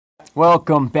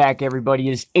Welcome back, everybody.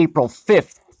 It is April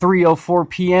 5th, 3:04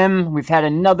 p.m. We've had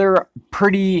another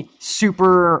pretty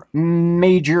super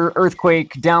major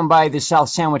earthquake down by the South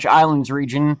Sandwich Islands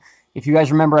region. If you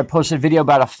guys remember, I posted a video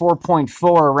about a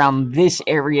 4.4 around this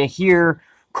area here.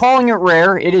 Calling it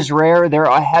rare. It is rare. There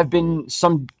have been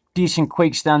some decent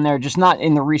quakes down there, just not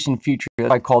in the recent future.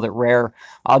 I called it rare.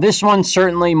 This one's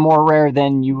certainly more rare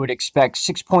than you would expect.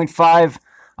 6.5.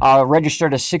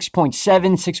 Registered a 6.7,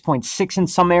 6.6 in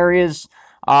some areas.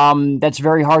 That's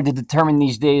very hard to determine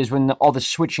these days when all the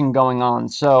switching going on.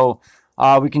 So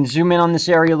we can zoom in on this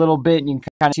area a little bit, and you can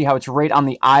kind of see how it's right on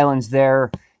the islands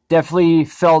there. Definitely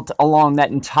felt along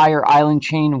that entire island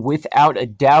chain without a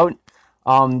doubt.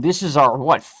 This is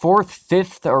our, fourth,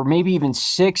 fifth, or maybe even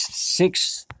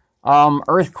sixth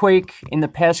earthquake in the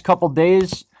past couple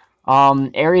days.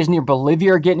 Areas near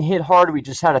Bolivia are getting hit hard. We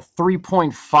just had a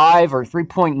 3.5 or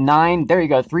 3.9. There you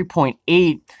go,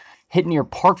 3.8 hit near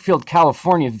Parkfield,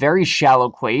 California. Very shallow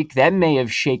quake. That may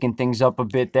have shaken things up a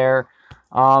bit there.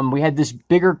 We had this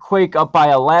bigger quake up by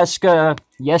Alaska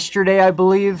yesterday, I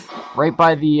believe, right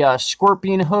by the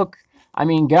Scorpion Hook. I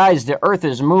mean, guys, the Earth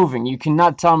is moving. You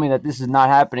cannot tell me that this is not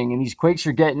happening. And these quakes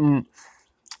are getting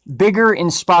bigger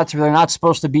in spots where they're not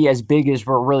supposed to be as big as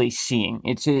we're really seeing.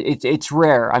 It's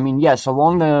rare. I mean, yes,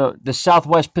 along the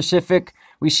Southwest Pacific,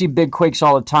 we see big quakes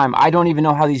all the time. I don't even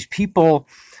know how these people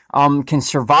can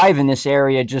survive in this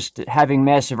area just having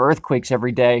massive earthquakes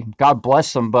every day. God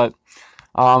bless them. But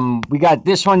we got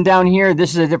this one down here.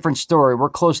 This is a different story. We're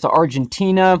close to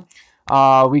Argentina.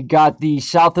 We got the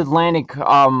South Atlantic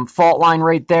fault line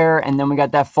right there, and then we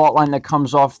got that fault line that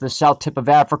comes off the south tip of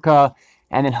Africa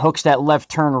and then hooks that left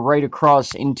turn right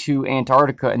across into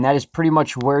Antarctica. And that is pretty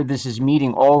much where this is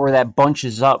meeting, all where that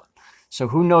bunches up. So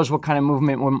who knows what kind of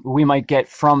movement we might get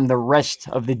from the rest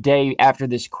of the day after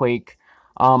this quake.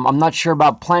 I'm not sure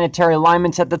about planetary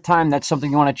alignments at the time. That's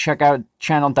something you want to check out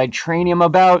Channel Ditranium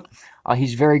about.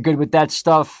 He's very good with that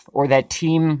stuff, or that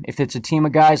team, if it's a team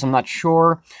of guys. I'm not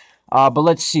sure. But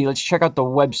let's see. Let's check out the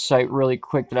website really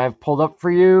quick that I have pulled up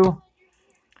for you.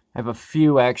 I have a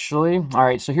few, actually. All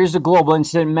right, so here's the global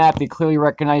incident map. They clearly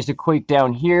recognize the quake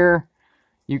down here.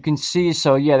 You can see,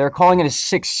 so yeah, they're calling it a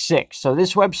 6.6. So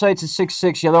this website's a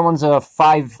 6.6. The other one's a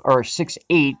 5 or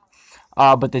 6.8.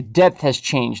 But the depth has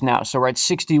changed now. So we're at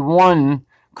 61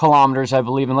 kilometers, I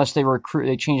believe, unless they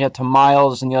changed that to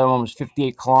miles, and the other one was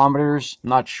 58 kilometers.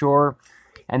 I'm not sure.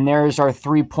 And there's our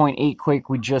 3.8 quake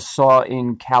we just saw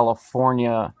in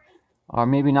California. Or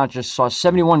maybe not just saw,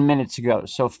 71 minutes ago.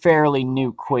 So fairly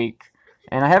new quake.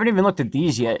 And I haven't even looked at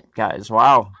these yet, guys.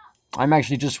 Wow. I'm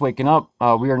actually just waking up.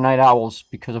 We are night owls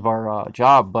because of our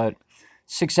job. But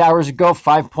 6 hours ago,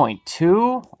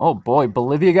 5.2. Oh boy,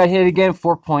 Bolivia got hit again,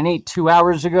 4.8 2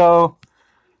 hours ago.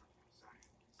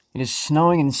 It is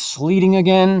snowing and sleeting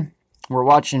again. We're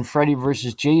watching Freddy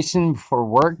versus Jason before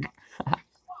work.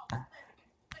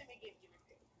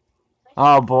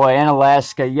 Oh boy, and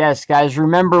Alaska. Yes, guys,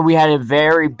 remember we had a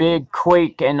very big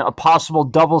quake and a possible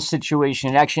double situation.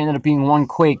 It actually ended up being one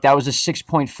quake. That was a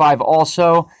 6.5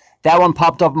 also. That one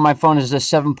popped up on my phone as a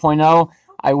 7.0.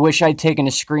 I wish I'd taken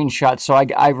a screenshot, so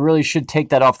I really should take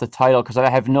that off the title because I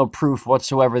have no proof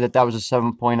whatsoever that that was a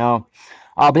 7.0.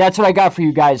 But that's what I got for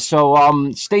you guys.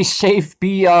 So stay safe,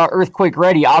 be earthquake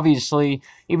ready, obviously.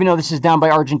 Even though this is down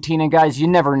by Argentina, guys, you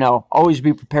never know. Always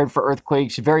be prepared for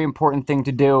earthquakes. A very important thing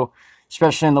to do,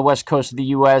 especially on the west coast of the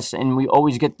U.S., and we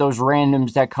always get those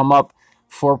randoms that come up.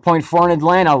 4.4 in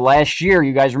Atlanta last year.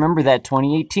 You guys remember that,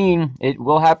 2018. It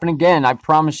will happen again. I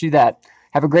promise you that.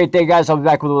 Have a great day, guys. I'll be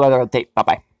back with another update.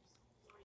 Bye-bye.